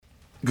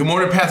Good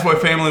morning, Pathway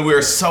family. We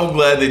are so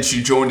glad that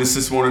you joined us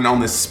this morning on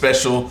this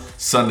special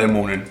Sunday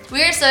morning.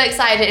 We are so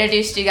excited to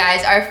introduce to you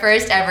guys our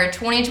first ever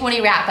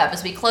 2020 wrap-up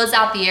as we close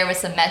out the year with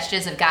some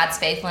messages of God's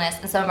faithfulness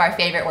and some of our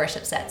favorite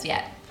worship sets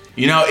yet.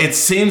 You know, it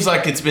seems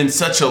like it's been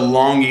such a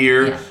long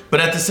year,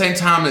 but at the same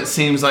time, it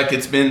seems like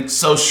it's been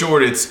so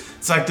short.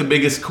 It's like the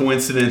biggest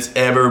coincidence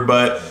ever.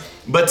 But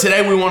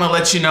today we want to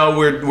let you know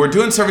we're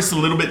doing service a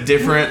little bit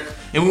different,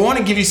 and we want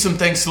to give you some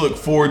things to look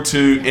forward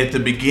to at the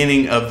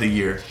beginning of the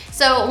year.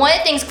 So one of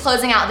the things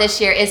closing out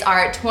this year is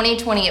our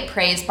 2020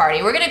 Praise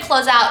Party. We're going to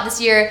close out this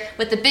year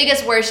with the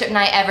biggest worship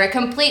night ever,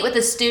 complete with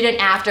a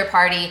student after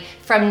party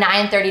from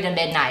 9:30 to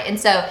midnight. And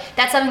so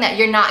that's something that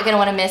you're not going to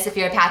want to miss if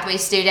you're a Pathway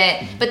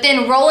student. But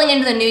then rolling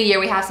into the new year,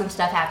 we have some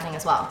stuff happening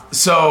as well.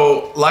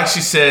 So like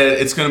she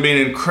said, it's going to be an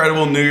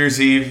incredible New Year's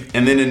Eve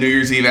and then a New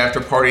Year's Eve after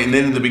party. And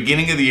then in the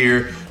beginning of the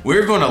year,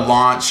 we're going to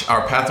launch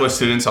our Pathway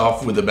students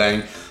off with a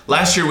bang.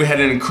 Last year we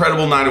had an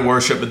incredible night of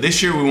worship, but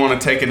this year we want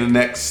to take it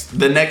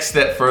the next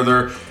step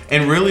further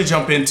and really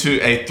jump into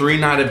a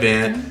 3-night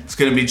event. It's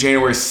going to be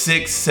January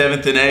 6th,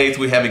 7th, and 8th.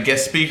 We have a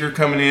guest speaker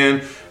coming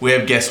in. We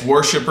have guest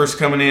worshipers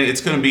coming in.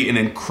 It's going to be an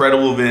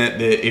incredible event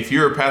that if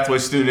you're a Pathway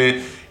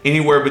student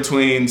anywhere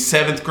between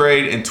 7th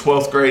grade and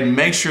 12th grade,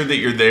 make sure that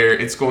you're there.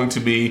 It's going to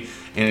be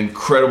an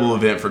incredible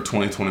event for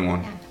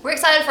 2021. We're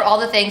excited for all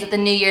the things that the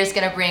new year is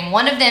going to bring.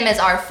 One of them is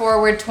our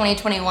Forward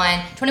 2021,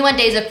 21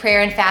 days of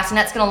prayer and fasting.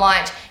 That's going to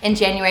launch in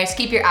January. So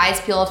keep your eyes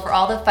peeled for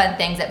all the fun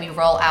things that we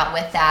roll out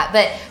with that.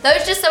 But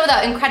those are just some of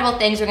the incredible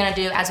things we're going to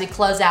do as we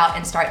close out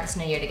and start this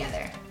new year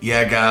together.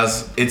 Yeah,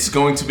 guys, it's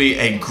going to be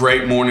a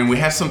great morning. We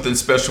have something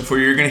special for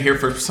you. You're going to hear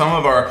from some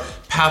of our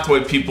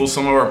Pathway people,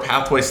 some of our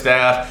Pathway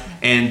staff,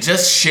 and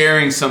just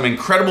sharing some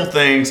incredible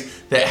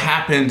things that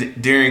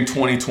happened during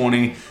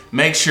 2020.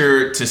 Make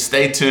sure to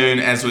stay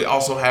tuned as we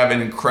also have an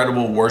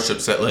incredible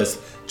worship set list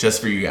just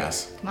for you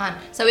guys. Come on.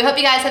 So we hope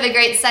you guys have a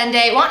great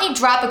Sunday. Why don't you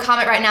drop a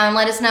comment right now and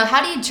let us know,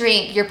 how do you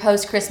drink your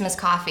post-Christmas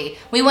coffee?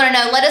 We want to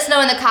know. Let us know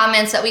in the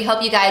comments that we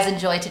hope you guys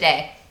enjoy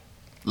today.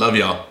 Love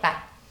y'all. Bye.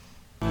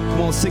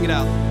 Come on, sing it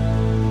out.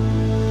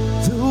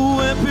 The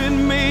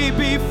weapon may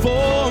be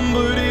formed,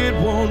 but it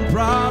won't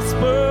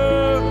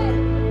prosper.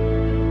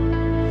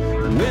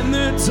 When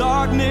the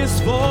darkness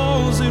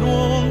falls, it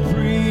won't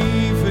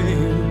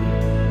prevail.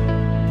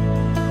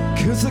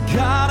 'Cause the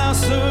God I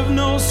serve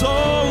knows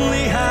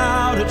only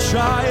how to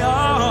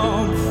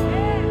triumph.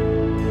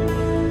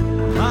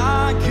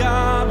 My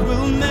God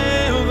will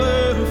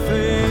never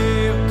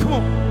fail. Come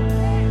on.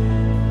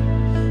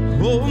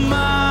 Oh,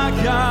 my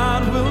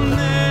God will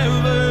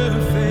never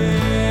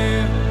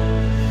fail.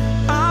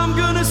 I'm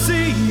gonna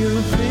see a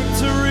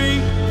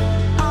victory.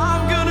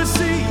 I'm gonna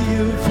see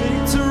a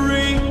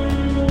victory.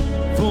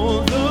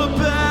 For the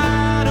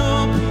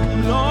battle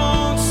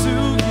belongs to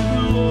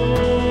you,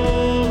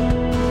 Lord.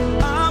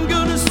 I'm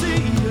gonna see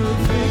a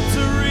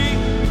victory.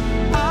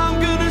 I'm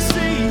gonna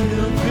see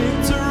a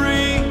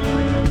victory.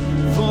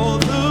 For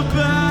the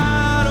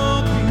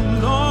battle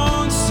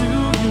belongs to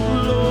you,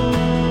 Lord.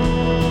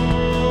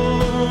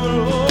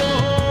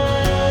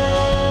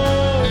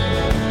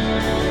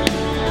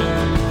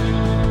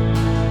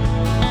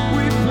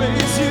 We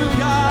praise you,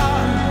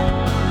 God.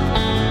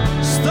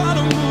 Start a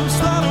move,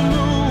 start a move.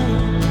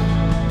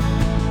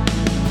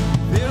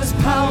 There's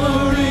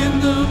power in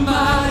the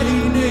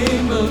mighty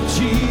name of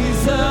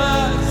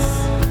Jesus.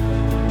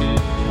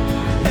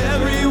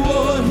 Every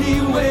war he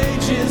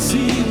wages,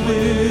 he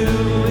will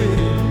win.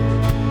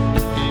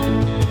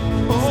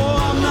 Oh,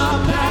 I'm not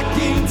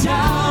backing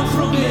down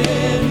from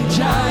any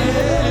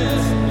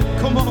giant.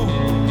 Come on.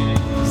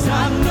 'Cause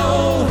I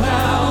know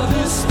how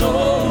this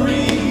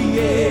story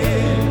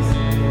ends.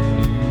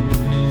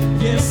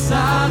 Yes,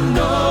 I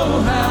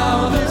know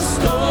how this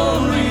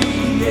story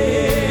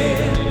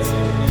ends.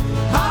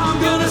 I'm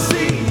gonna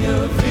see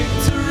a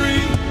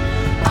victory.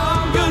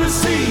 I'm gonna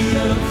see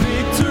a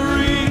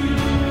victory.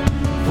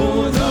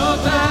 For the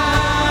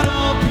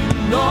battle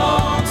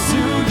belongs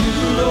to you,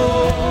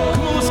 Lord.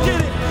 Come on, let's get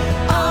it.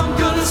 I'm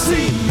gonna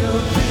see a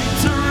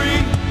victory.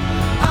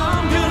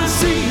 I'm gonna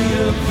see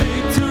a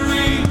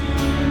victory.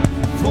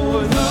 For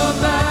the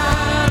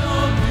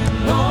battle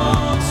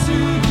belongs to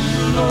you,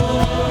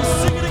 Lord.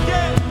 Sing it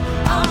again.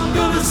 I'm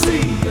gonna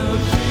see a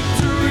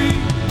victory.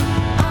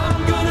 I'm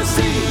gonna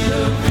see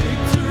a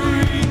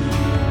victory.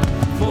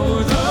 For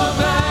the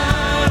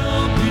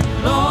battle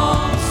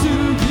belongs to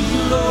you,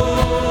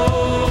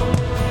 Lord.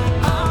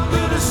 I'm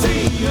gonna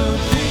see a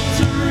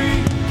victory.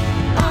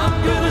 I'm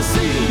gonna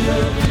see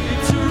a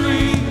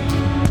victory.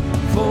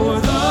 For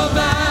the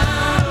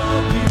battle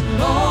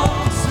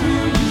belongs to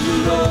you,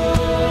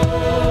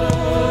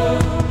 Lord.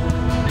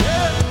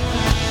 Yeah.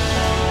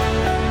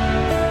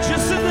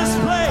 Just in this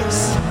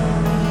place,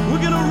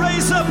 we're gonna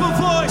raise up a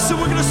voice and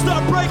we're gonna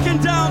start breaking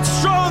down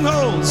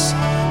strongholds.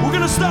 We're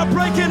gonna start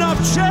breaking up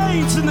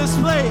chains in this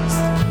place.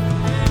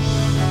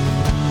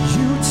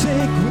 You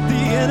take what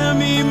the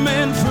enemy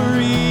meant for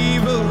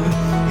evil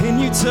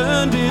and you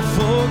turned it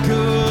for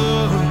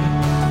good.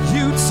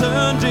 You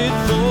turned it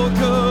for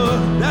good.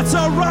 That's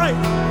our right.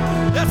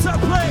 That's our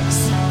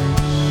place.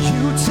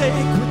 You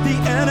take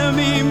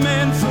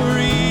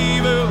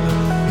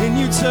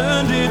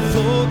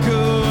for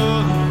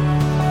good.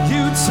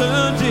 You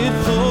turned it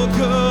for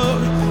good.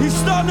 He's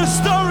starting to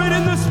stir it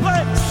in this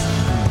place.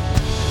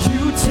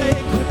 You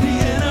take what the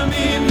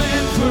enemy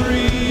meant for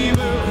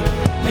evil,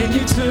 and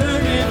you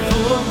turn it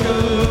for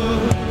good.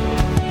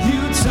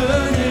 You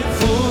turn it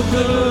for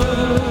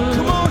good.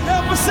 Come on,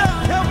 help us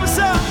out, help us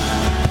out.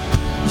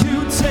 You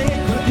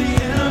take what the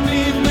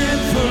enemy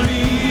meant for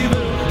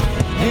evil,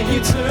 and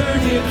you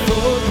turn it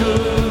for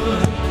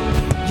good.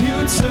 You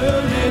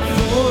turn it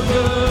for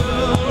good.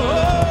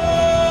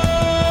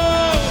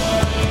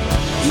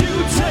 You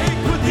take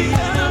what the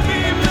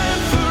enemy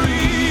meant for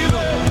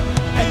evil,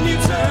 and you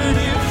turn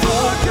it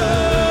for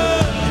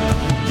good.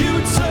 You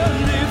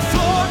turn it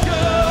for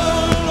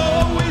good.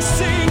 Oh, we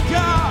sing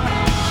God.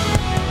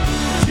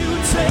 You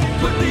take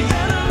what the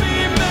enemy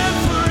meant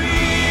for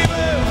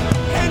evil,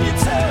 and you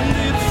turn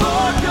it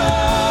for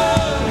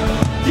good.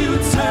 You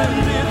turn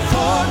it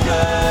for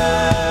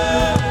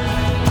good.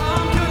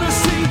 I'm gonna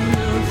see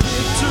your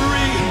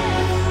victory.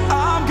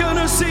 I'm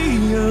gonna see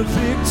your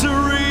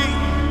victory.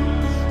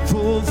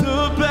 For the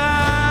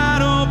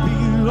battle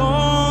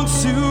belongs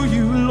to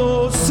you,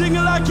 Lord. Sing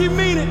it like you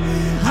mean it.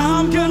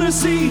 I'm gonna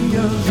see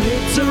your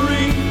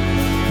victory.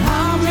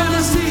 I'm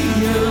gonna see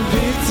your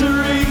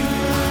victory.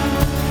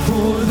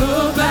 For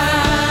the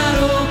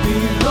battle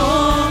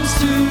belongs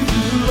to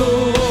you,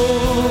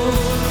 Lord.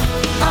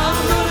 I'm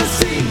gonna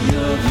see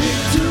your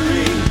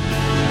victory.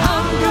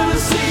 I'm gonna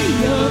see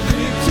your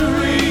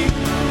victory.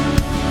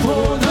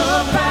 For the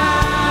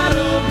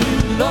battle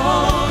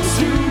belongs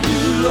to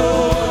you,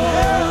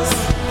 Lord.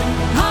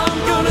 I'm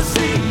gonna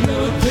see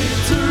your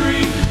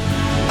victory.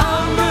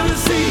 I'm gonna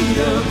see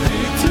your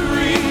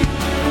victory.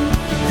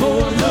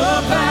 For the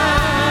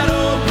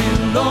battle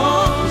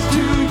belongs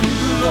to you,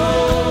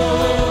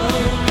 Lord.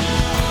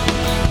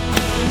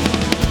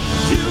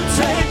 You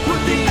take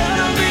what the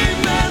enemy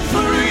meant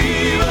for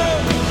evil,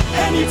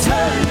 and you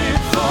turn it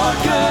for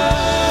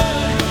good.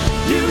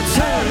 You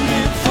turn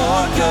it for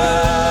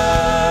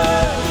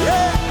good.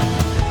 Yeah.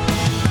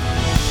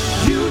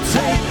 You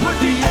take what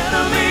the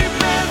enemy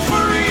meant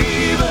for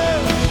evil,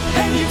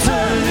 and you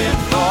turn it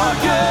for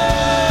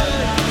good.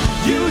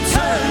 You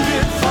turn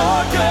it for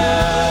good.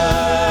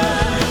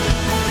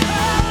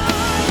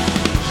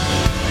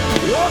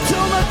 Oh,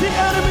 don't let the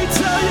enemy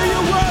tell you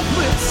you're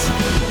worthless.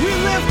 We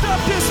lift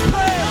up this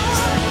place.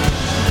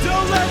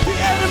 Don't let the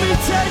enemy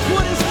take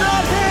what is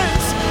not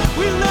his.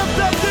 We lift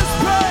up this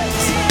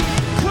place.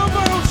 Come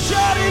on,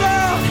 shout it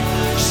out.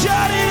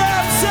 Shout it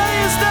out. Say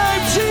his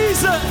name,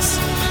 Jesus.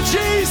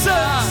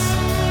 Jesus.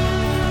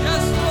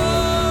 Yes,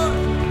 Lord.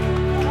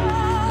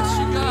 Yes,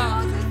 you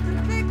God. Yours is the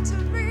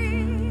victory.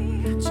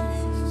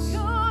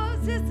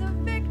 Yours is the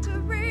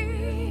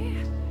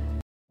victory.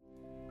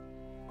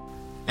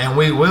 And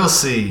we will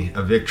see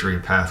a victory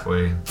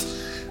pathway.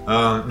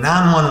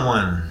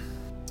 911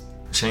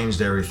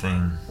 changed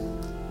everything.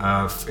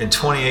 In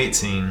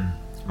 2018,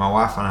 my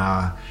wife and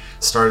I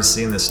started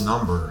seeing this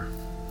number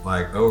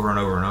like over and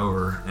over and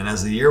over. And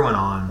as the year went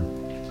on,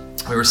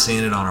 we were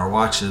seeing it on our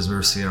watches, we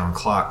were seeing it on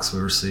clocks,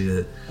 we were seeing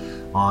it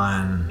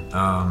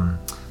on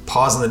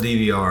pausing the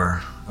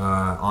DVR,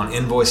 on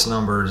invoice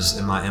numbers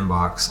in my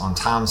inbox, on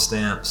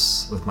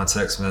timestamps with my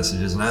text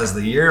messages. And as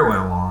the year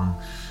went along,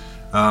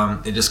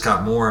 it just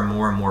got more and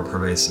more and more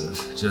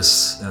pervasive,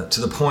 just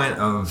to the point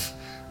of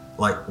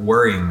like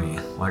worrying me,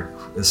 like,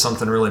 is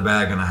something really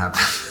bad gonna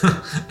happen?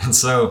 And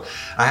so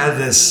I had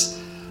this,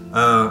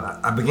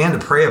 I began to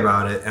pray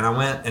about it, and I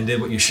went and did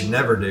what you should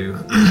never do,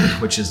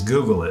 which is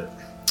Google it.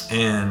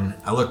 And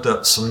I looked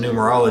up some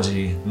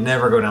numerology,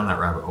 never go down that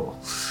rabbit hole.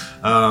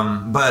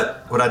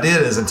 But what I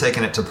did is, in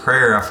taking it to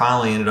prayer, I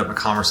finally ended up in a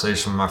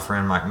conversation with my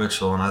friend Mike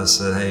Mitchell, and I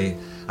said, hey,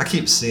 I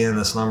keep seeing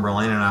this number,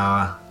 Lane and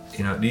I,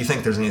 do you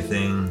think there's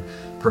anything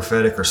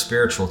prophetic or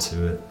spiritual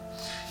to it?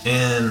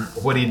 And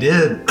what he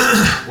did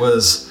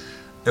was,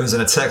 it was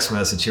in a text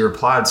message. He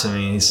replied to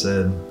me and he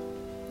said,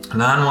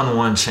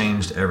 911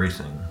 changed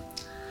everything.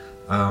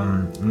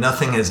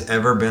 Nothing has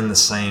ever been the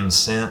same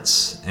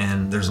since,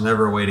 and there's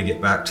never a way to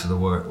get back to the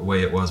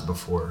way it was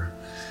before.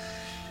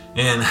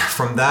 And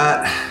from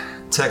that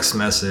text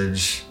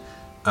message,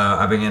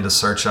 I began to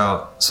search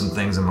out some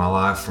things in my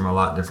life from a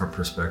lot different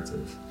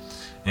perspective.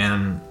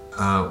 And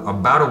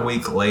about a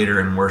week later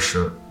in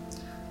worship,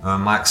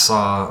 Mike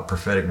saw a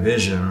prophetic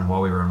vision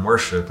while we were in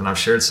worship, and I've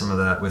shared some of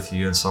that with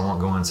you, and so I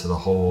won't go into the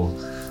whole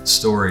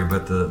story,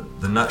 but the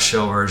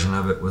nutshell version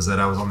of it was that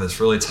I was on this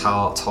really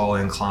tall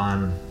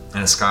incline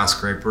in a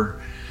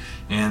skyscraper,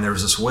 and there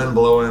was this wind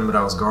blowing, but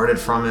I was guarded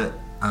from it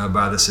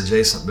by this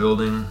adjacent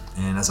building,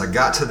 and as I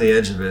got to the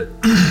edge of it,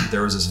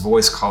 there was this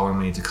voice calling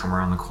me to come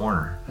around the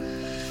corner.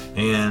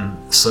 And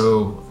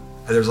so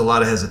there's a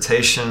lot of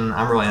hesitation.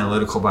 I'm really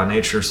analytical by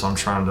nature, so I'm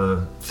trying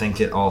to think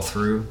it all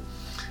through.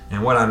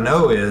 And what I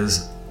know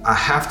is I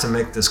have to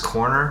make this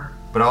corner,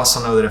 but I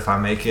also know that if I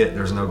make it,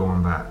 there's no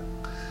going back.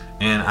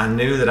 And I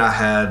knew that I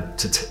had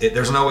to,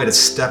 there's no way to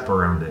step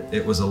around it.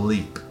 It was a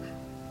leap.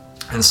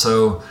 And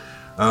so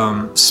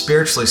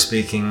spiritually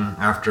speaking,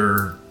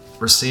 after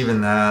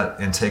receiving that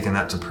and taking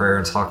that to prayer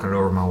and talking it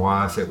over with my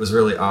wife, it was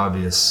really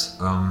obvious.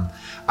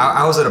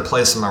 I was at a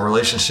place in my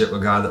relationship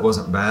with God that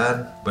wasn't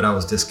bad, but I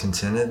was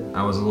discontented.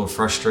 I was a little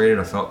frustrated.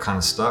 I felt kind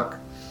of stuck.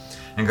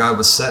 And God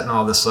was setting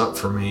all this up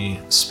for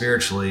me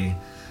spiritually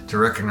to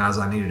recognize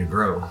I needed to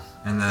grow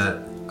and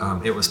that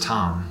it was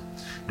time.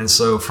 And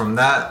so from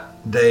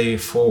that day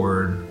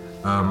forward,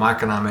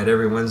 Mike and I met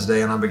every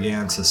Wednesday, and I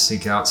began to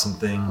seek out some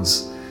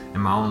things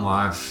in my own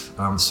life,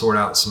 sort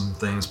out some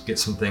things, get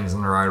some things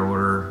in the right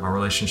order. My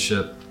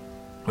relationship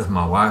with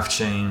my wife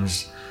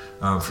changed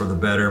for the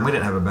better. And we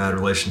didn't have a bad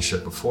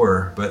relationship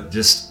before, but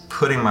just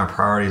putting my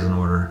priorities in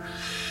order.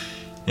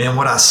 And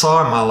what I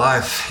saw in my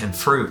life and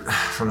fruit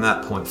from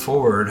that point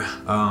forward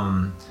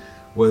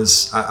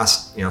was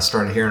I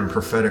started hearing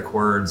prophetic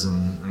words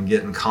and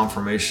getting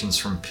confirmations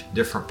from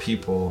different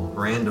people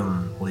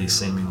randomly,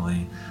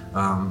 seemingly.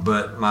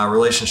 But my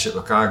relationship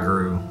with God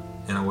grew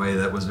in a way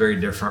that was very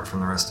different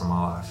from the rest of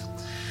my life.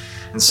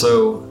 And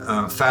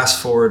so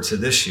fast forward to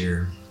this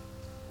year,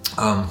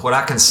 what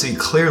I can see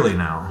clearly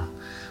now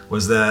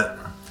was that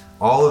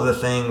all of the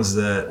things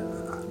that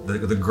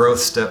the growth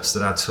steps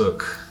that I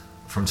took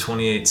from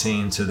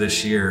 2018 to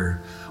this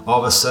year, all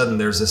of a sudden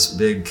there's this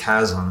big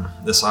chasm,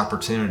 this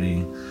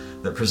opportunity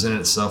that presented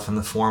itself in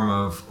the form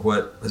of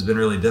what has been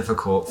really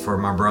difficult for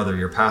my brother,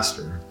 your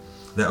pastor,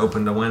 that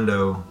opened a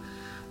window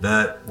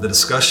that the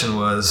discussion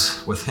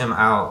was, with him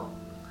out,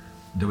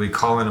 do we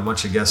call in a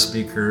bunch of guest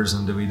speakers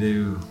and do we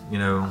do,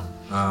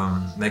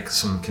 make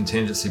some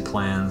contingency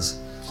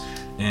plans?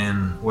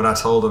 And what I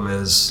told him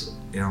is,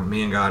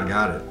 me and God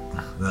got it,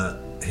 that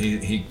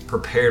he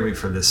prepared me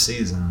for this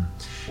season.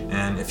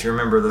 And if you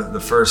remember, the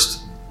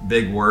first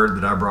big word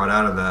that I brought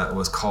out of that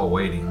was call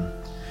waiting.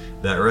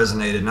 That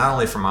resonated not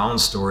only from my own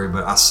story,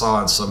 but I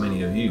saw in so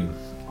many of you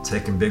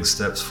taking big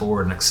steps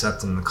forward and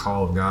accepting the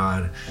call of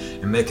God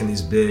and making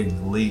these big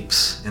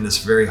leaps in this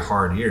very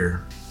hard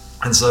year.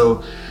 And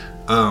so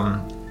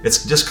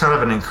it's just kind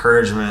of an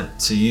encouragement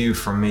to you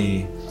from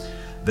me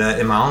that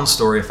in my own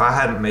story, if I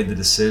hadn't made the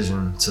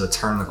decision to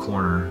turn the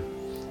corner,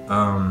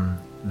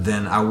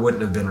 then I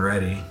wouldn't have been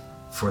ready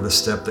for the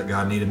step that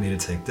God needed me to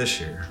take this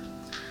year.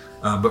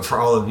 But for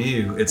all of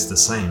you, it's the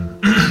same,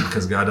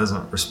 because God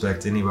doesn't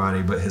respect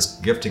anybody, but his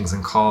giftings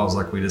and calls,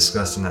 like we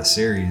discussed in that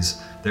series,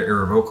 they're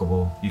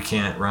irrevocable. You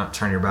can't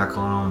turn your back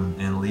on them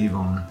and leave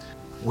them.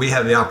 We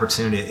have the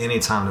opportunity at any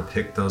time to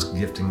pick those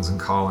giftings and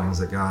callings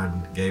that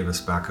God gave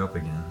us back up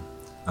again,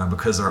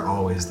 because they're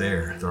always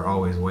there. They're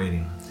always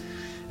waiting.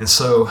 And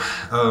so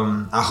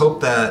I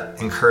hope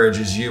that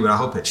encourages you, but I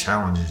hope it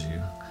challenges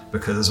you,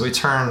 because as we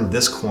turn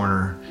this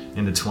corner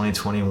into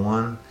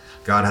 2021,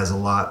 God has a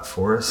lot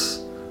for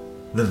us.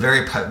 The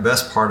very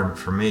best part of it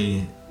for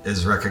me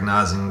is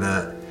recognizing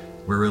that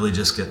we're really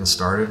just getting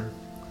started,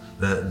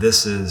 that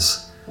this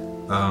is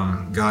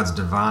God's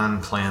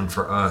divine plan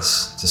for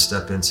us to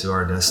step into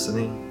our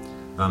destiny,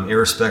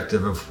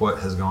 irrespective of what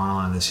has gone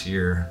on this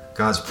year.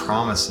 God's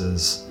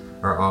promises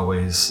are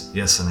always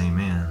yes and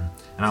amen.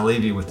 And I'll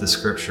leave you with this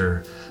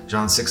scripture,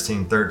 John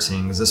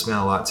 16:13, because this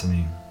meant a lot to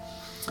me.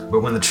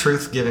 But when the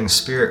truth-giving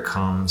Spirit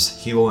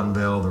comes, he will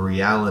unveil the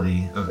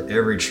reality of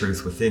every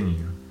truth within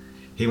you.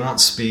 He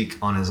won't speak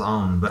on his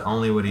own, but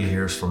only what he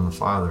hears from the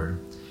Father.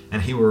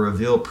 And he will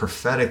reveal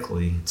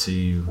prophetically to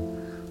you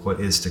what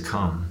is to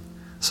come.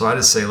 So I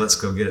just say, let's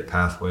go get it,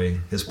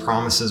 Pathway. His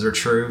promises are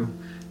true,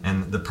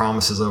 and the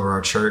promises over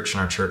our church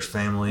and our church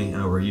family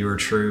and over you are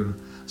true.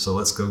 So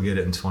let's go get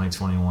it in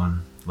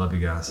 2021. Love you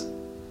guys.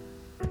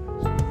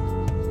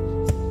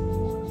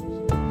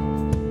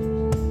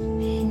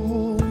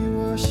 Oh, we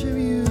worship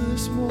you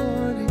this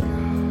morning,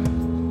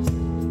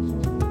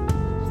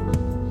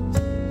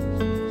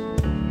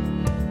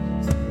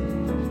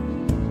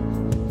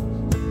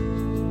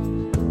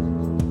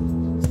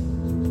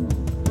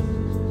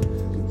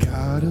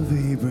 God of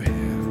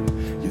Abraham,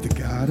 you're the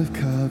God of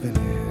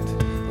covenant,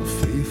 of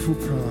faithful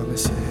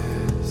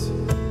promises.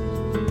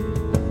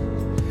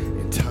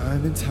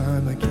 And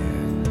time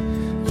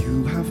again,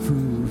 you have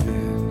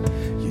proven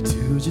you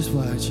do just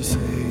what you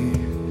say.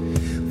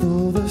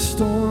 Though the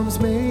storms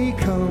may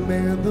come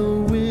and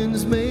the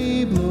winds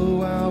may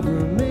blow, I'll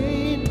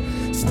remain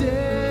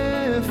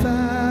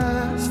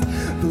steadfast.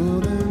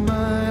 Though in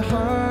my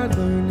heart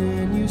learn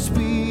and you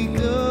speak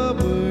a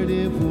word,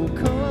 it will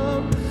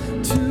come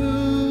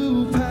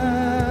to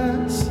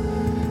pass.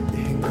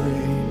 And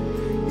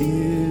great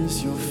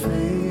is your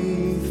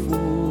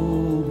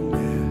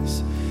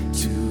faithfulness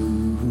to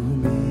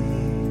me.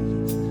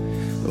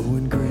 Oh,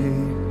 and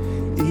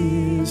great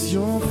is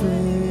your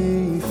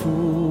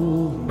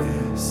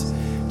faithfulness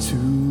to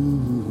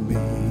me.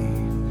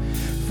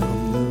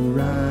 From the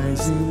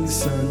rising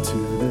sun to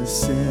the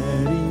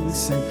setting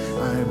sun,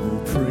 I will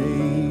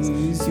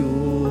praise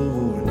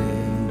your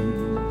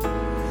name.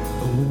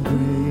 Oh, and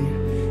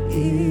great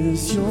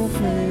is your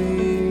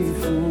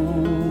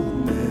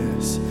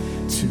faithfulness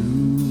to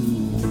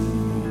me.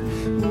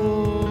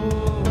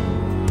 Oh,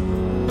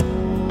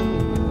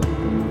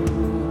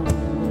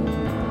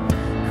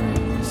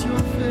 great is your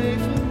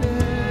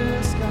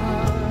faithfulness,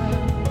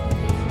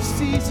 God.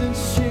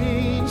 Seasons change.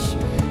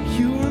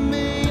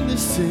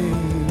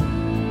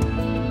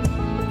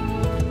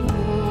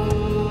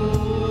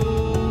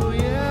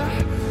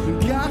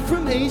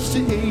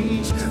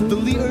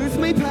 earth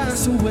may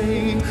pass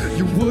away,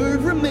 your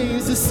word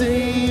remains the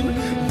same.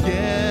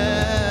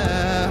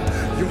 Yeah,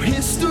 your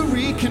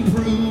history can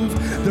prove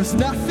there's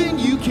nothing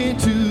you can't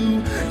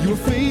do. You're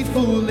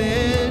faithful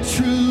and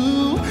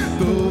true.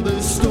 Though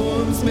the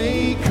storms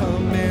may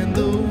come and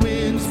the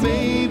winds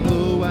may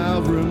blow,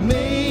 I'll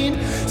remain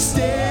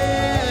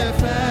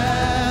steadfast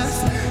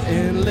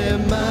and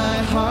let my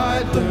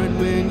heart learn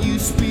when you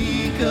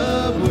speak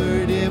a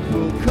word, it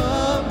will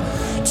come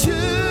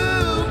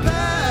to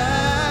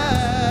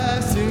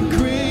pass. And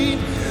great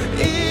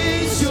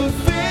is your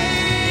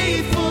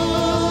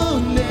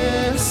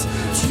faithfulness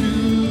to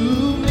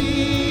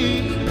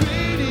me.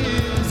 Great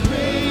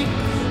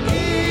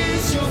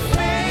is your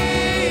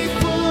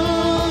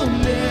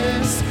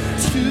faithfulness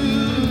to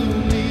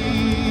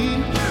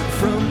me.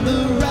 From the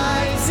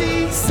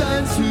rising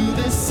sun to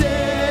the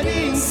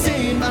setting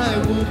sun, I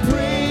will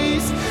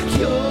praise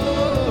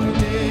your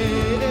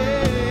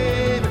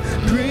name.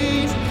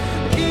 Great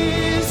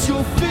is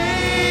your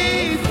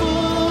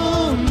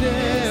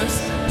faithfulness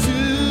to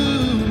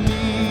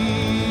me.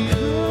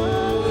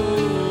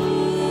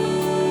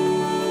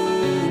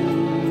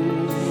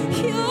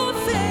 Your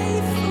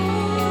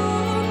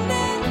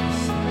faithfulness,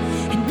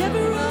 it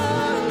never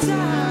runs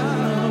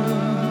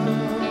out.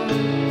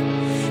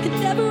 It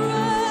never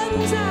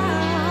runs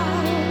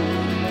out.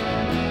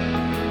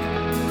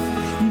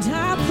 And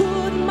I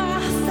put my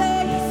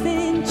faith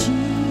in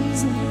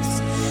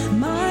Jesus,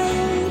 my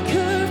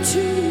anchor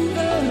to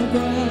the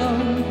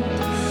ground,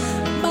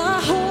 my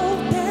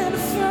hope and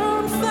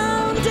firm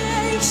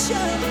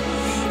foundation.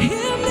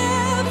 He'll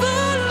never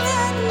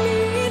let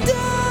me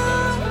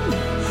down.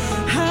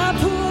 I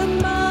put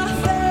my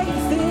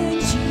faith in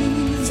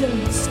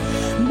Jesus,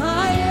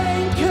 my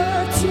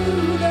anchor to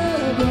the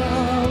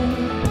ground,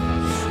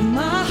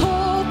 my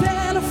hope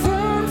and a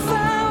firm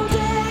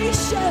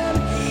foundation.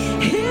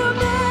 He'll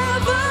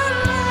never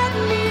let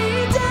me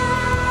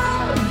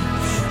down.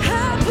 I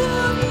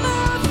put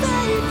my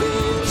faith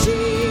in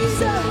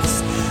Jesus,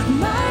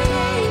 my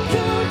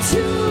anchor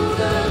to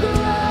the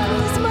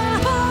ground. He's my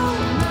hope,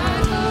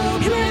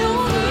 He's my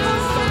only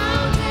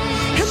hope.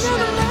 He'll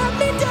never let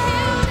me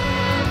down.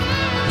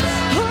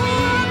 Oh, I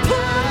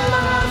put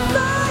my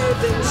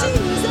faith in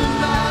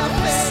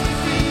Jesus.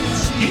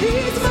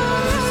 He's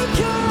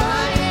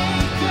my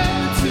anchor.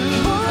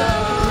 Oh,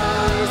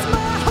 he's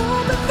my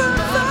hope and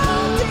firm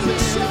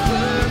foundation.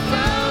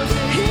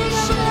 He'll never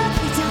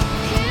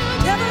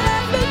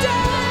let me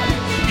down.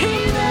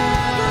 He'll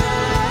never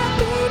let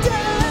me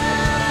down.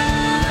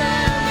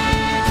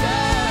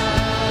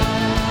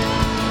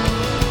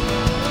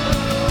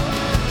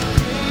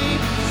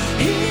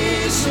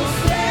 Is your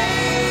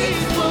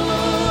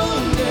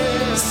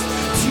faithfulness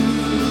to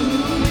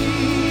me.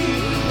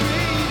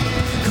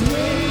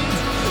 Great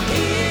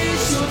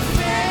is your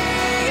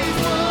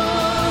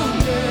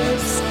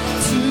faithfulness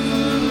to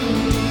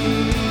me.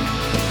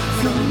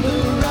 From the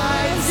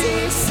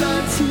rising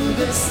sun to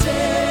the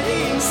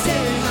setting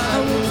sun, I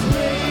will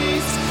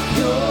praise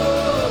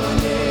your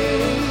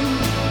name.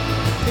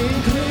 And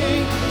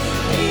great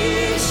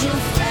is your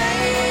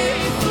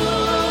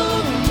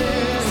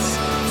faithfulness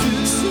to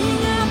me.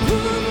 Sing,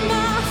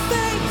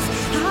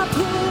 I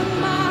put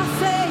my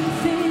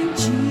faith in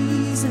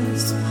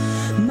Jesus,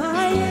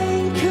 my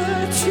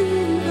anchor to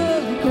the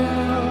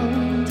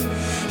ground.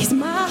 He's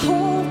my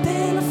hope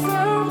and a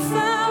firm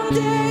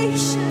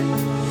foundation.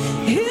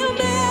 He'll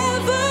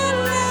never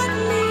let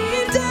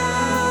me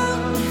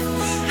down.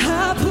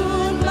 I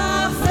put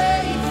my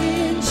faith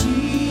in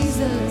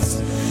Jesus,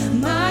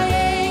 my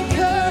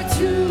anchor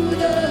to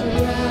the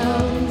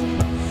ground,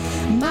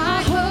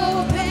 my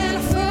hope and a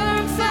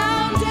firm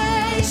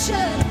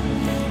foundation.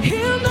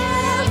 He'll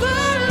never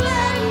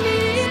let me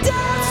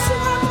down. So I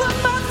put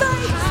my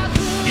faith,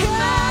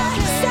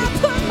 yes, I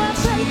put my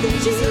faith in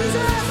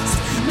Jesus,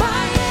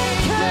 my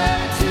anchor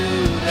to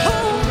the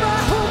ground, my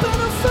hope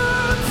and a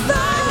firm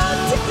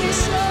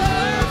foundation.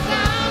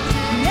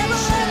 Never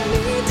let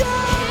me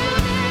down.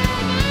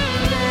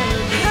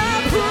 I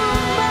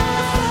put my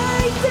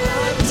faith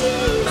in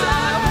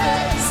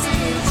Jesus.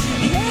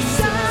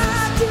 Yes, I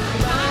do.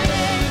 My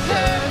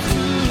anchor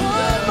to the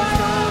ground, my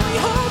only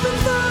hope and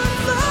firm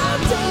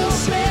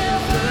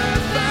foundation.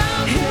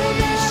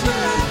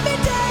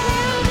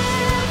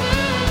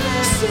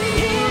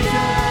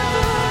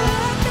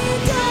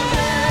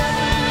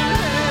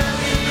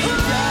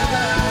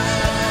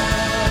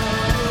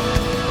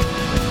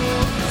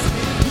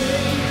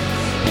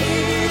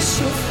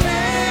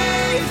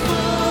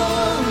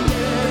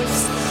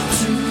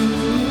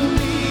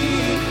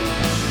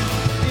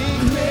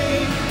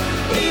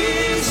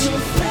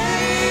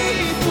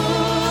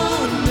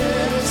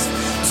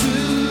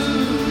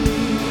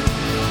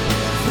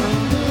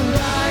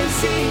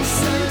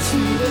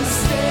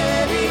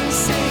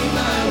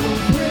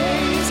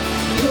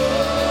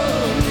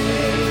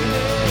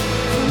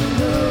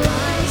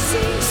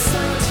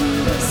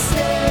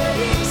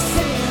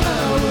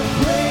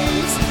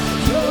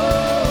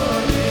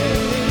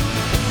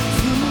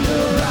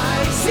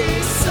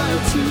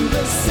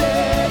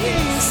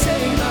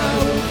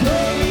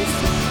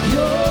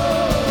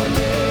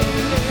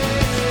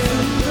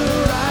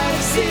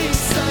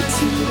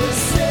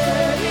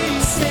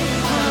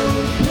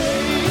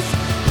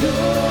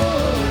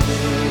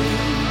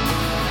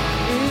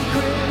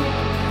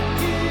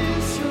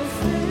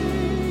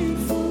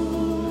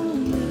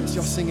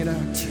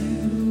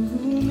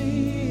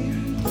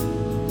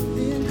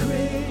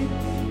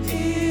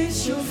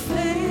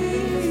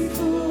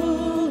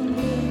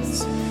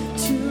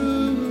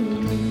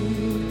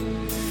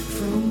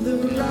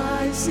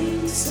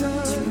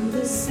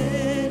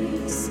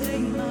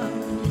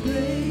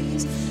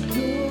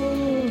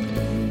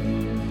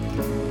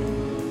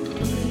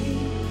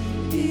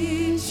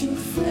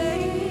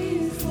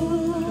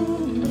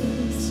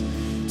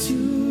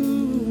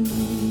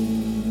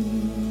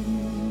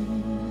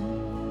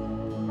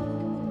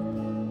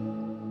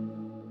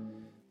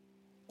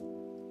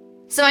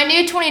 So I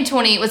knew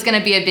 2020 was going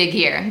to be a big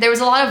year. There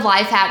was a lot of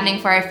life happening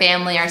for our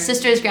family. Our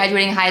sister was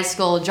graduating high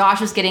school, Josh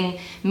was getting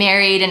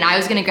married, and I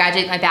was going to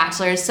graduate my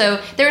bachelor's.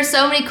 So there were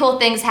so many cool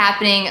things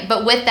happening,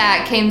 but with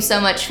that came so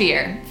much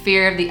fear.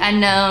 Fear of the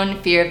unknown,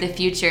 fear of the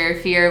future,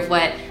 fear of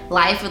what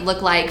life would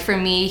look like for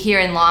me here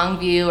in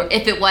Longview, or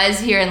if it was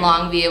here in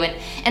Longview.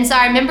 And so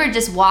I remember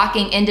just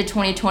walking into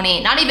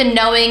 2020, not even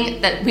knowing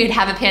that we'd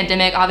have a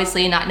pandemic,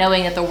 obviously not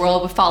knowing that the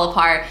world would fall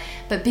apart,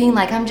 but being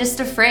like, I'm just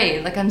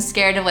afraid, like I'm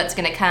scared of what's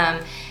gonna come.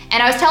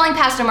 And I was telling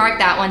Pastor Mark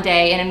that one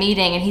day in a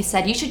meeting, and he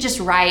said, you should just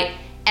write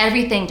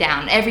everything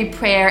down, every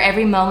prayer,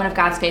 every moment of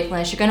God's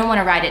faithfulness, you're gonna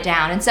wanna write it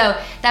down. And so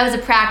that was a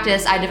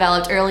practice I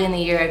developed early in the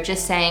year of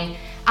just saying,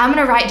 I'm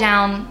gonna write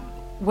down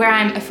where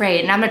I'm afraid,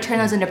 and I'm gonna turn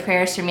those into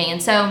prayers for me.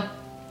 And so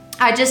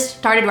I just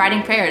started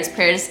writing prayers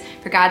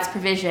for God's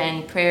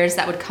provision, prayers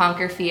that would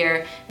conquer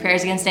fear,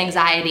 prayers against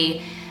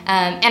anxiety.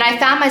 And I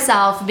found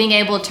myself being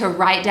able to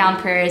write down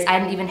prayers I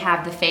didn't even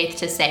have the faith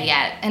to say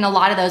yet. And a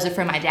lot of those are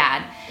from my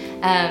dad.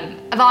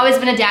 I've always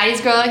been a daddy's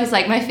girl. He's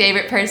like my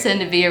favorite person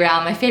to be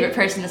around, my favorite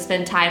person to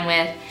spend time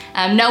with.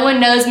 No one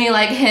knows me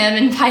like him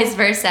and vice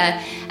versa.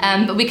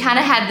 But we kind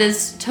of had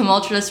this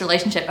tumultuous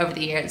relationship over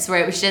the years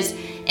where it was just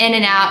in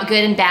and out,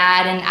 good and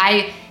bad.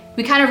 And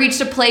we kind of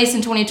reached a place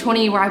in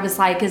 2020 where I was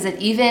like, is it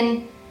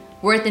even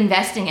worth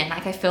investing in?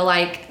 Like, I feel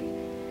like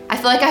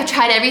I've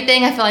tried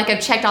everything. I feel like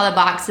I've checked all the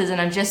boxes and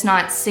I'm just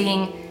not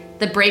seeing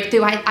the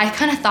breakthrough I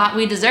kind of thought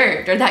we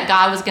deserved or that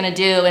God was gonna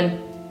do.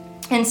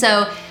 And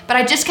so, but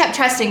I just kept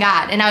trusting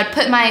God, and I would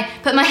put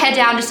my head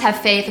down, just have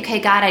faith. Okay,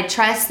 God, I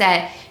trust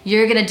that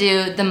you're gonna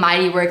do the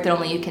mighty work that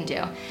only you can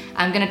do.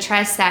 I'm gonna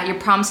trust that your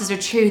promises are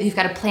true, that you've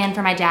got a plan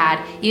for my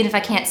dad. Even if I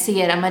can't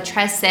see it, I'm gonna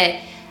trust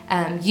that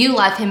you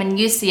love him and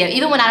you see him.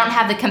 Even when I don't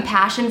have the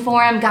compassion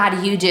for him,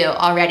 God, you do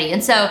already.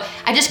 And so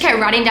I just kept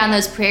writing down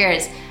those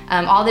prayers,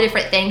 all the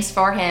different things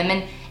for him.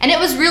 And it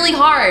was really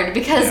hard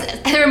because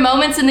there were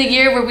moments in the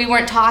year where we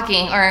weren't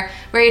talking, or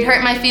where he'd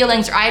hurt my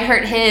feelings or I'd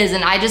hurt his.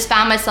 And I just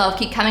found myself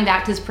keep coming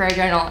back to his prayer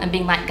journal and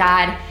being like,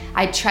 God,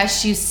 I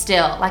trust you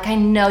still. Like, I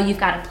know you've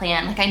got a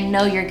plan. Like, I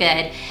know you're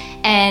good.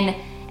 And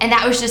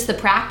that was just the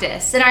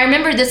practice. And I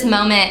remember this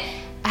moment,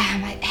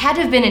 it had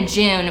to have been in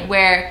June,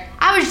 where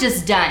I was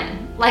just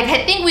done. Like,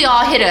 I think we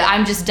all hit a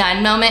I'm just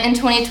done moment in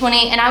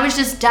 2020, and I was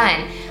just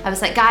done. I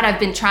was like, God, I've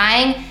been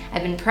trying,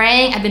 I've been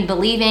praying, I've been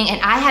believing,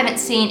 and I haven't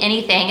seen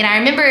anything. And I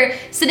remember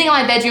sitting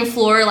on my bedroom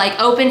floor, like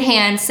open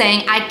hands,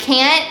 saying, I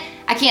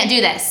can't do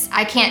this.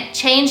 I can't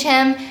change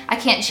him. I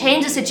can't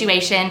change the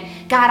situation.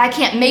 God, I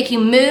can't make you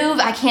move.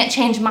 I can't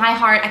change my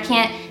heart. I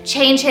can't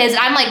change his. And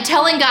I'm like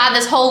telling God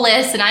this whole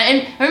list, and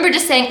I remember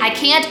just saying, I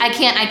can't.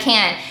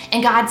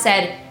 And God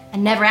said, I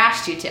never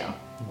asked you to.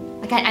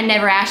 Like, I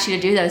never asked you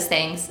to do those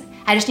things.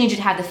 I just need you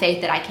to have the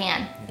faith that I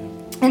can.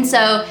 And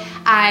so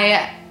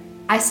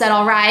I said,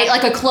 all right,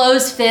 like a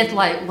closed fifth,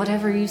 like,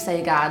 whatever you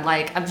say, God,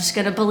 like, I'm just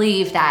gonna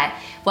believe that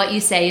what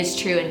you say is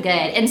true and good.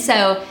 And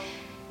so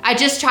I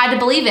just tried to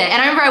believe it.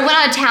 And I remember I went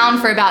out of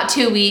town for about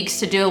 2 weeks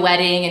to do a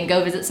wedding and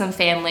go visit some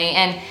family.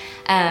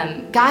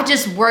 And God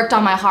just worked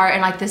on my heart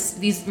in like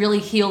these really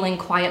healing,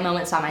 quiet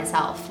moments by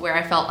myself, where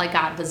I felt like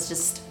God was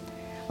just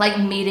like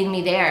meeting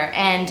me there.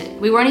 And Dad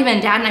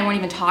and I weren't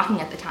even talking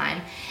at the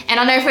time. And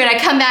I'll never forget, I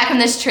come back from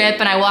this trip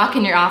and I walk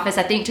in your office,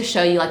 I think to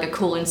show you like a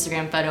cool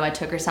Instagram photo I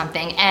took or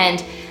something.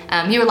 And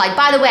you were like,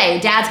 by the way,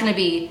 Dad's gonna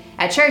be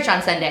at church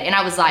on Sunday. And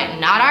I was like,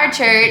 not our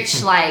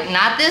church, like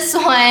not this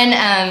one.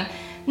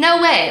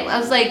 No way. I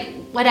was like,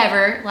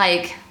 whatever,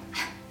 like,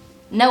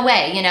 no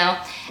way, you know?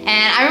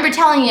 And I remember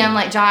telling you, I'm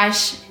like,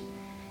 Josh,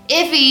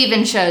 if he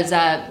even shows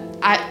up,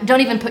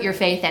 don't even put your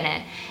faith in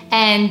it.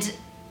 And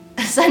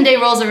Sunday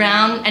rolls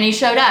around and he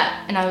showed up.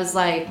 And I was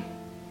like,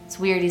 it's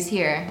weird he's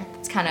here.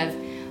 It's kind of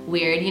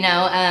weird, you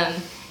know?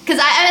 Because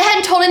I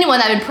hadn't told anyone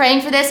that I'd been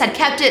praying for this. I'd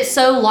kept it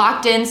so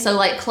locked in, so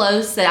like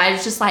close, that I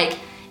was just like,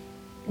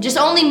 just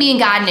only me and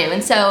God knew.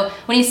 And so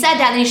when he said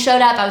that and he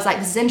showed up, I was like,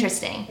 this is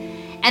interesting.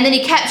 And then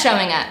he kept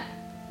showing up.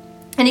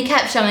 And he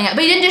kept showing up.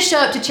 But he didn't just show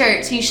up to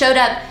church. He showed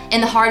up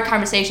in the hard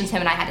conversations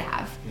him and I had to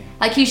have. Yeah.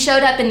 Like, he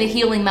showed up in the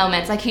healing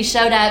moments. Like, he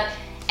showed up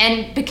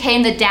and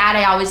became the dad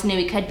I always knew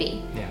he could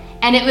be. Yeah.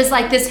 And it was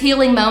like this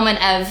healing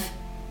moment of,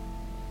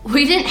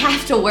 we didn't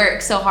have to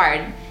work so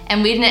hard.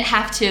 And we didn't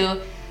have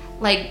to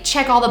like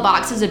check all the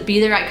boxes of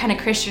be the right kind of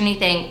Christian or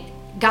anything.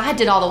 God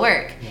did all the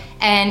work. Yeah.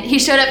 And he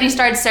showed up and he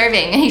started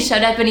serving. And he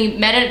showed up and he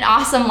met an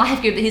awesome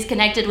life group that he's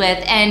connected with.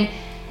 And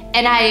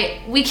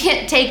we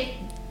can't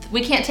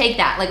take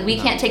that. Like, we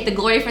can't take the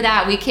glory for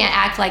that. We can't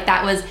act like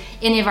that was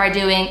any of our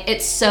doing.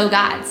 It's so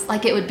God's.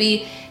 Like, it would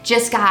be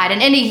just God.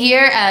 And in a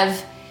year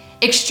of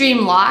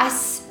extreme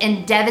loss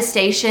and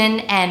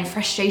devastation and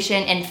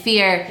frustration and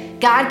fear,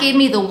 God gave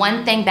me the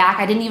one thing back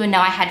I didn't even know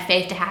I had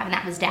faith to have, and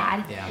that was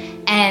Dad. Yeah.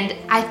 And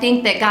I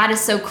think that God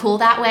is so cool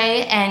that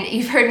way. And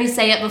you've heard me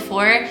say it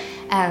before,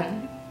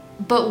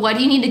 but what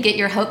do you need to get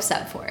your hopes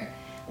up for?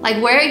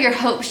 Like, where are your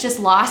hopes just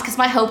lost? Because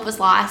my hope was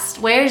lost.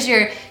 Where's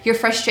your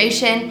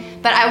frustration?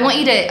 But I want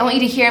you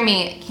to hear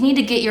me. You need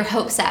to get your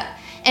hopes up.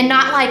 And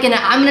not like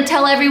I'm gonna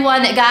tell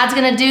everyone that God's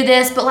gonna do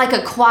this, but like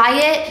a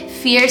quiet,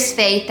 fierce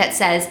faith that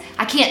says,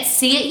 I can't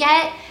see it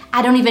yet.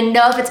 I don't even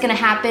know if it's gonna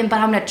happen, but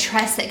I'm gonna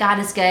trust that God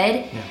is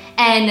good. Yeah.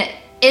 And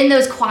in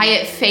those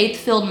quiet,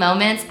 faith-filled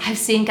moments, I've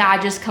seen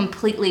God just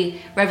completely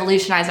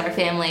revolutionize our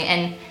family,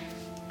 and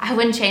I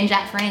wouldn't change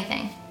that for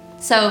anything.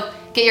 So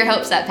get your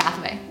hopes up,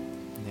 Pathway.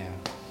 Yeah.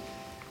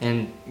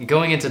 And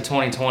going into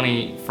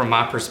 2020, from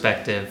my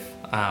perspective,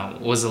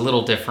 was a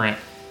little different.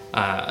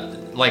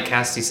 Like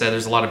Cassidy said,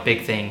 there's a lot of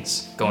big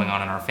things going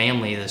on in our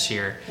family this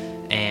year.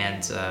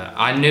 And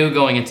I knew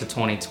going into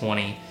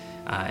 2020,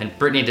 and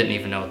Brittany didn't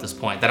even know at this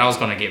point, that I was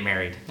going to get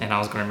married and I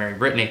was going to marry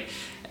Brittany.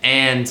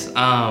 And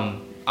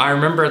I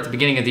remember at the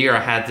beginning of the year, I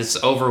had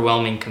this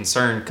overwhelming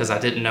concern because I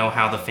didn't know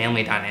how the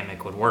family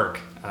dynamic would work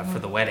for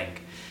the wedding.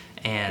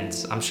 And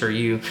I'm sure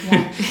you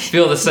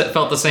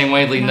felt the same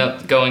way leading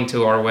up going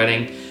to our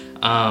wedding.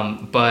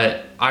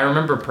 But I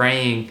remember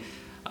praying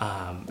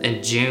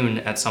in June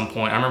at some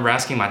point. I remember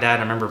asking my dad,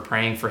 I remember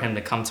praying for him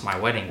to come to my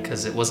wedding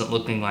because it wasn't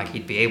looking like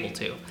he'd be able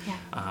to.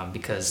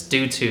 Because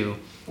due to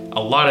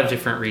a lot of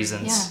different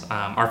reasons,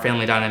 our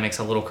family dynamic's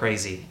a little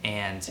crazy,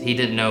 and he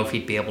didn't know if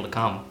he'd be able to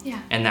come.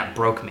 And that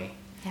broke me.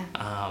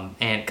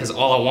 And because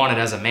all I wanted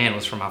as a man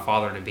was for my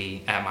father to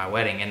be at my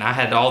wedding, and I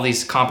had all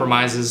these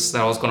compromises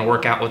that I was going to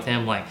work out with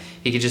him. Like,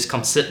 he could just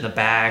come sit in the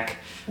back,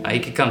 he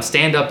could come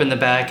stand up in the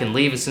back and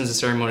leave as soon as the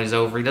ceremony is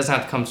over. He doesn't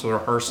have to come to a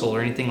rehearsal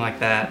or anything like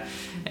that.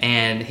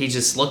 And he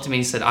just looked at me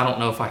and said, I don't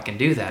know if I can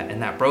do that.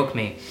 And that broke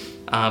me.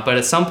 But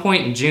at some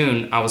point in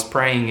June, I was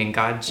praying, and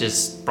God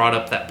just brought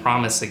up that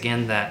promise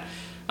again that,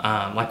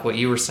 like what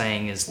you were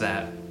saying, is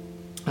that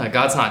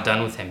God's not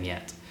done with him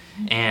yet.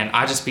 And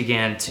I just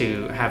began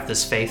to have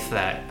this faith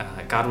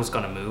that God was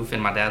going to move in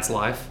my dad's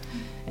life.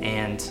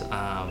 And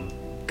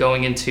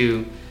going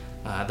into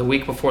the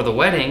week before the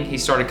wedding, he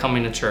started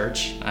coming to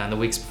church the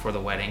weeks before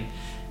the wedding.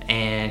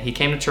 And he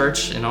came to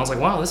church, and I was like,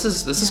 wow, this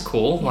is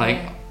cool, like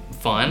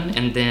fun.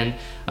 And then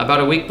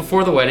about a week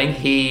before the wedding,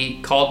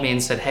 he called me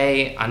and said,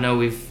 hey, I know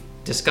we've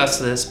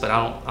discussed this, but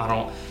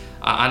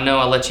I know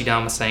I let you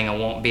down by saying I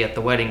won't be at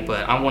the wedding,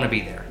 but I want to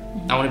be there.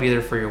 I want to be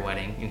there for your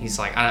wedding. And he's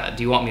like,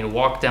 do you want me to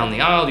walk down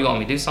the aisle? Do you want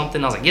me to do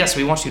something? I was like, yes,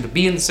 we want you to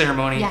be in the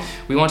ceremony.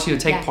 We want you to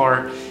take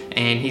part.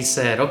 And he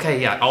said, okay,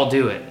 yeah, I'll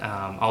do it.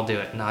 I'll do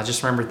it. And I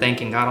just remember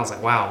thanking God. I was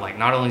like, wow, like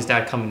not only is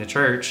dad coming to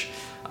church,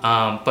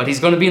 but he's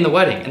going to be in the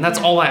wedding. And that's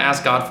all I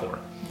asked God for,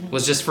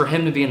 was just for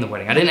him to be in the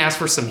wedding. I didn't ask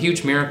for some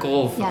huge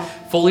miracle,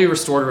 fully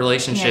restored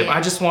relationship.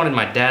 I just wanted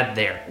my dad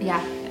there.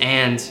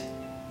 And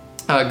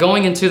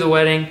going into the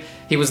wedding,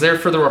 he was there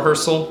for the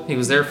rehearsal. He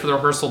was there for the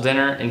rehearsal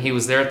dinner, and he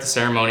was there at the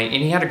ceremony,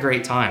 and he had a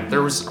great time.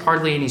 There was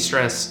hardly any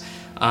stress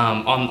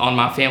on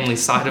my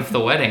family's side of the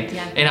wedding.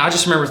 And I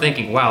just remember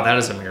thinking, wow, that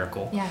is a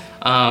miracle.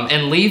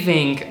 And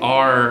leaving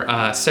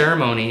our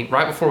ceremony,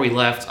 right before we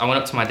left, I went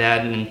up to my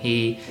dad, and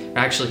he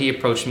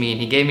approached me,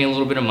 and he gave me a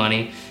little bit of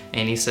money,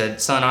 and he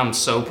said, son, I'm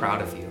so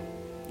proud of you.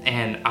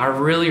 And I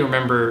really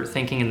remember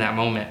thinking in that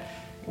moment,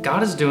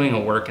 God is doing a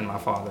work in my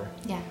father.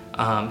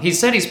 He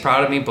said he's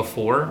proud of me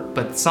before,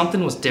 but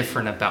something was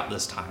different about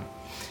this time.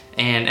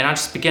 And I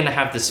just began to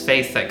have this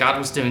faith that God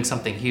was doing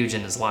something huge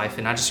in his life.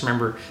 And I just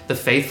remember the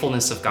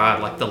faithfulness of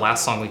God, like the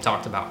last song we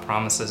talked about,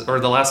 Promises, or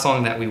the last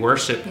song that we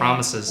worship,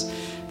 Promises,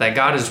 that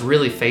God is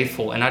really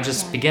faithful. And I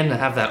just began to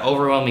have that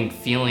overwhelming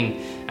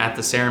feeling at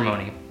the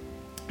ceremony.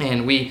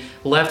 And we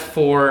left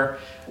for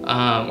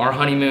our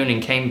honeymoon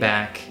and came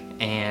back.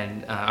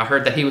 And I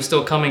heard that he was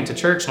still coming to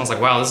church, and I was like,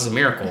 wow, this is a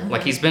miracle.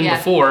 Like, he's been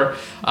before,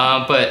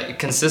 but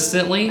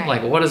consistently,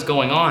 like, what is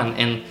going on?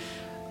 And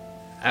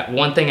at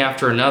one thing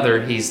after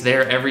another, he's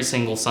there every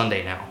single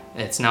Sunday now.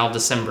 It's now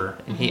December,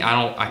 and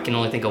I can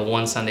only think of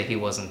one Sunday he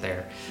wasn't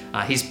there.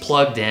 He's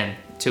plugged in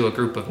to a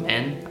group of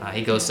men.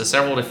 He goes to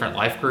several different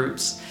life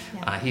groups.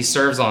 He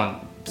serves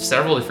on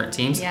several different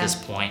teams at this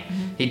point.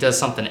 He does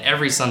something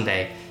every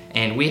Sunday.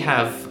 And we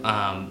have,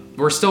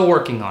 we're still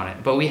working on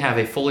it, but we have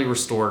a fully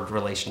restored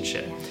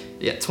relationship.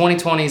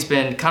 2020 has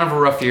been kind of a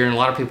rough year, and a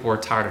lot of people are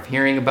tired of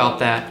hearing about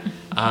that.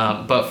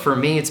 But for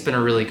me, it's been a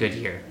really good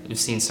year. We've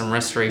seen some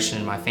restoration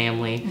in my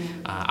family.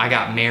 I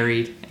got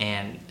married,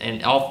 and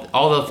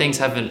although things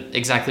haven't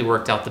exactly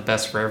worked out the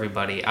best for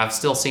everybody, I've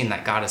still seen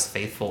that God is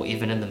faithful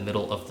even in the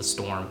middle of the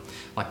storm,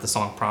 like the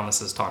song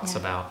Promises talks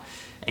about.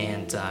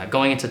 And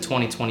going into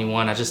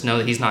 2021, I just know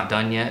that he's not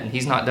done yet, and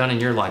he's not done in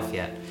your life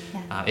yet.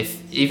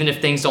 Even if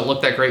things don't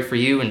look that great for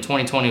you, and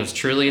 2020 was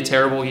truly a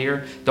terrible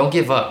year, don't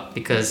give up,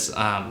 because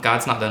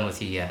God's not done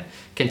with you yet.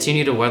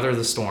 Continue to weather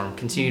the storm.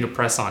 Continue to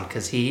press on,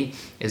 because he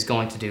is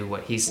going to do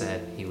what he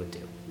said he would do.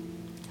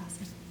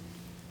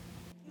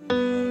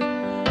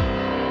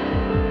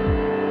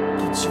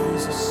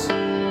 Jesus.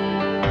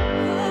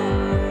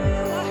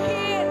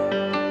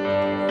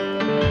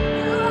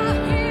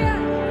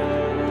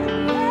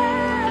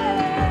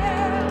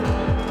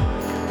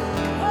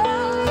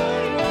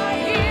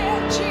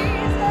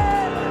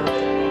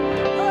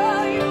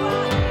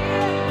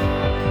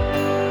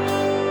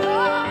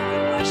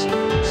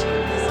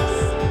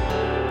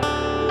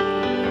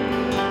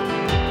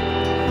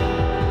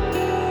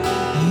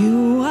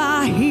 You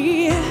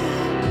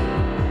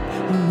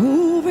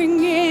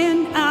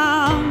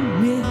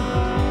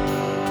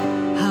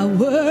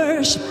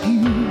worship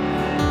you.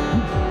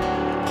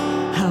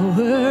 I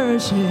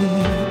worship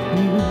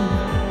you.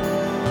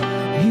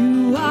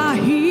 You are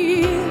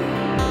here,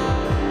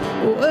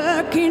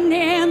 working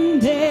in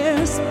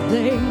this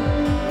place.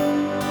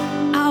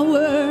 I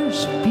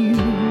worship you.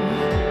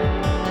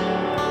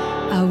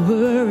 I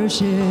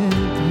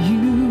worship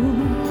you.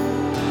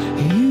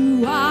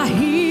 You are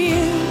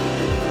here,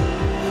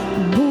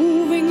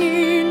 moving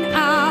in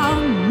our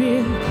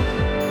midst.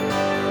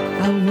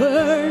 I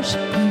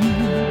worship you.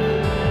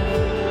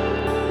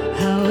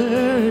 I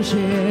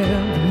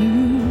worship you.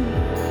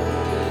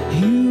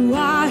 You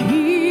are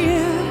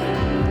here,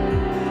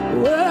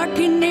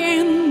 working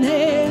in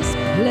this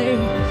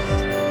place.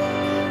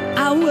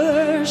 I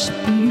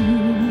worship you.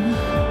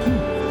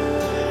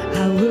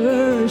 I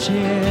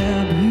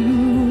worship you.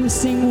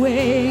 Sing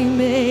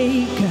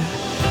waymaker,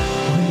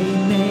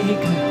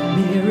 waymaker,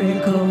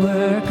 miracle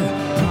worker,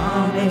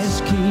 promise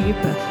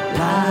keeper,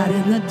 light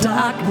in the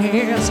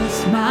darkness.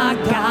 My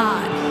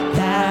God,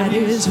 that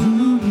is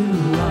who you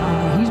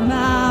are. He's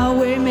my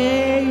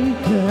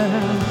waymaker,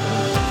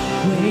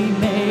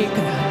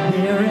 waymaker,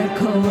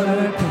 miracle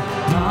worker,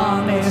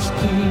 promise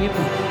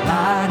keeper,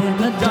 light in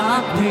the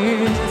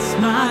darkness.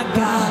 My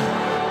God,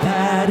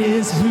 that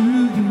is who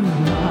you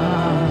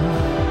are.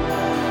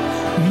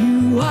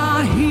 You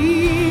are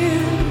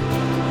here,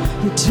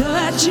 you're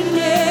touching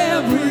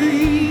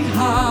every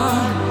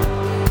heart.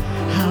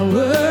 I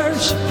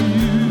worship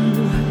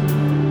you.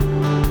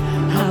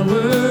 I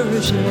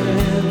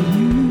worship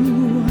you.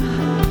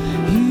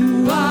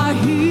 You are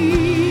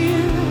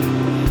here,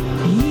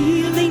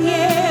 healing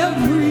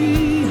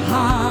every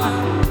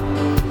heart.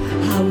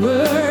 I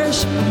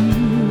worship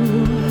you.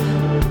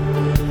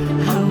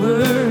 I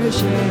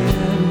worship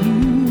you.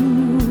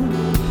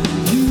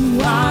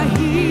 You are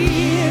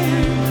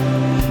here,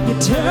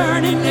 you're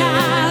turning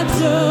lives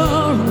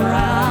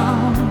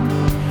around.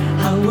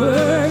 I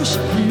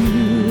worship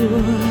you.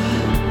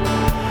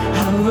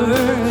 I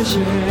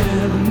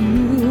worship you.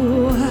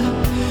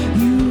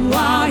 You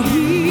are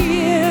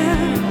here,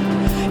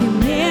 you're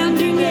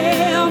mending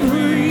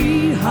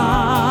every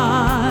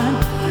heart.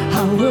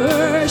 I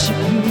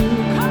worship you.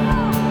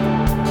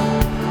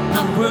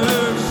 I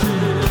worship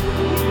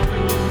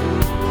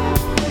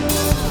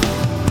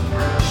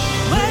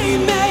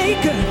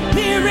waymaker,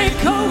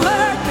 miracle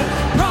worker,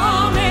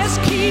 promise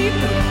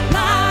keeper,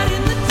 light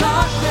in the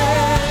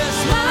darkness.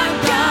 My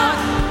God,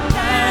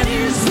 that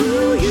is who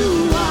you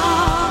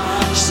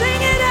are.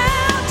 Sing it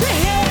out to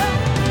him.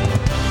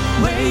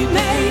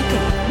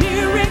 Waymaker,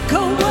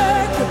 miracle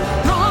worker,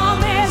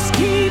 promise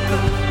keeper,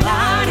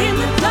 light in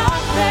the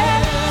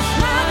darkness.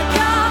 My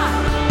God,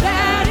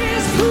 that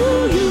is who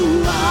you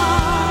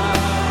are.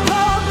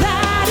 Oh,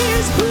 that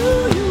is who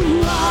you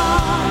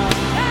are.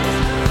 That is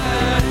who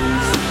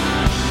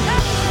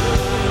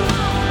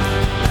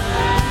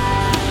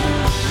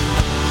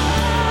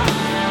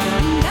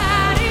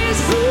That is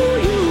who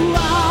you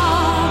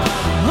are.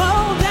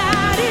 Oh,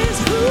 that is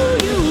who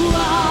you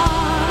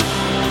are.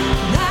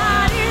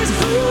 That is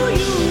who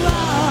you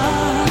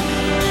are.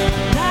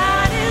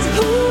 That is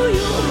who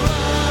you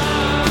are.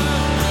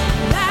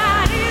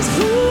 That is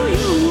who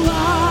you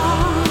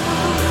are.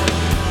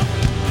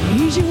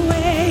 He's your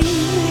way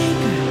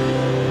maker.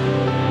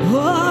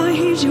 Oh,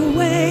 he's your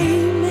way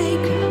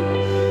maker.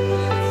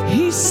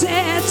 He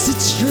sets it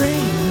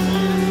straight.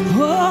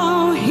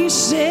 Oh, he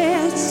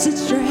sets it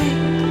straight.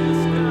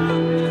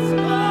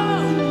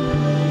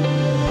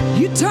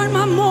 You turn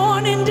my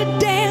mourning to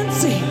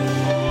dancing.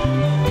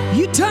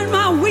 You turn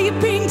my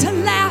weeping to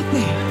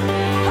laughing.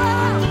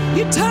 Oh,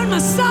 you turn my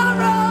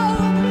sorrow.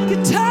 You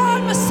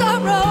turn my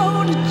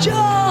sorrow to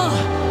joy.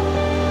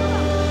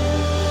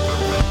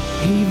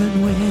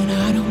 Even when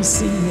I don't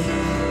see it,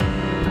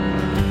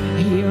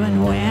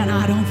 even when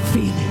I don't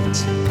feel it,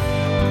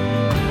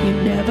 you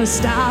never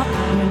stop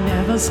working. You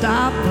never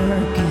stop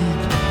working.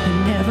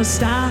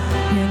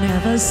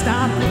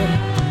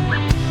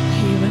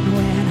 Even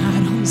when I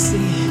don't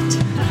see it,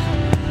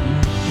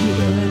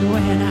 even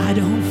when I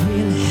don't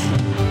feel it,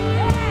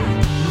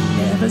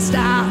 you never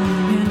stop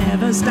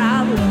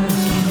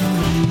working.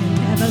 You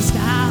never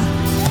stop.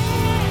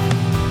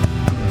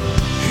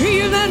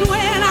 Even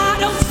when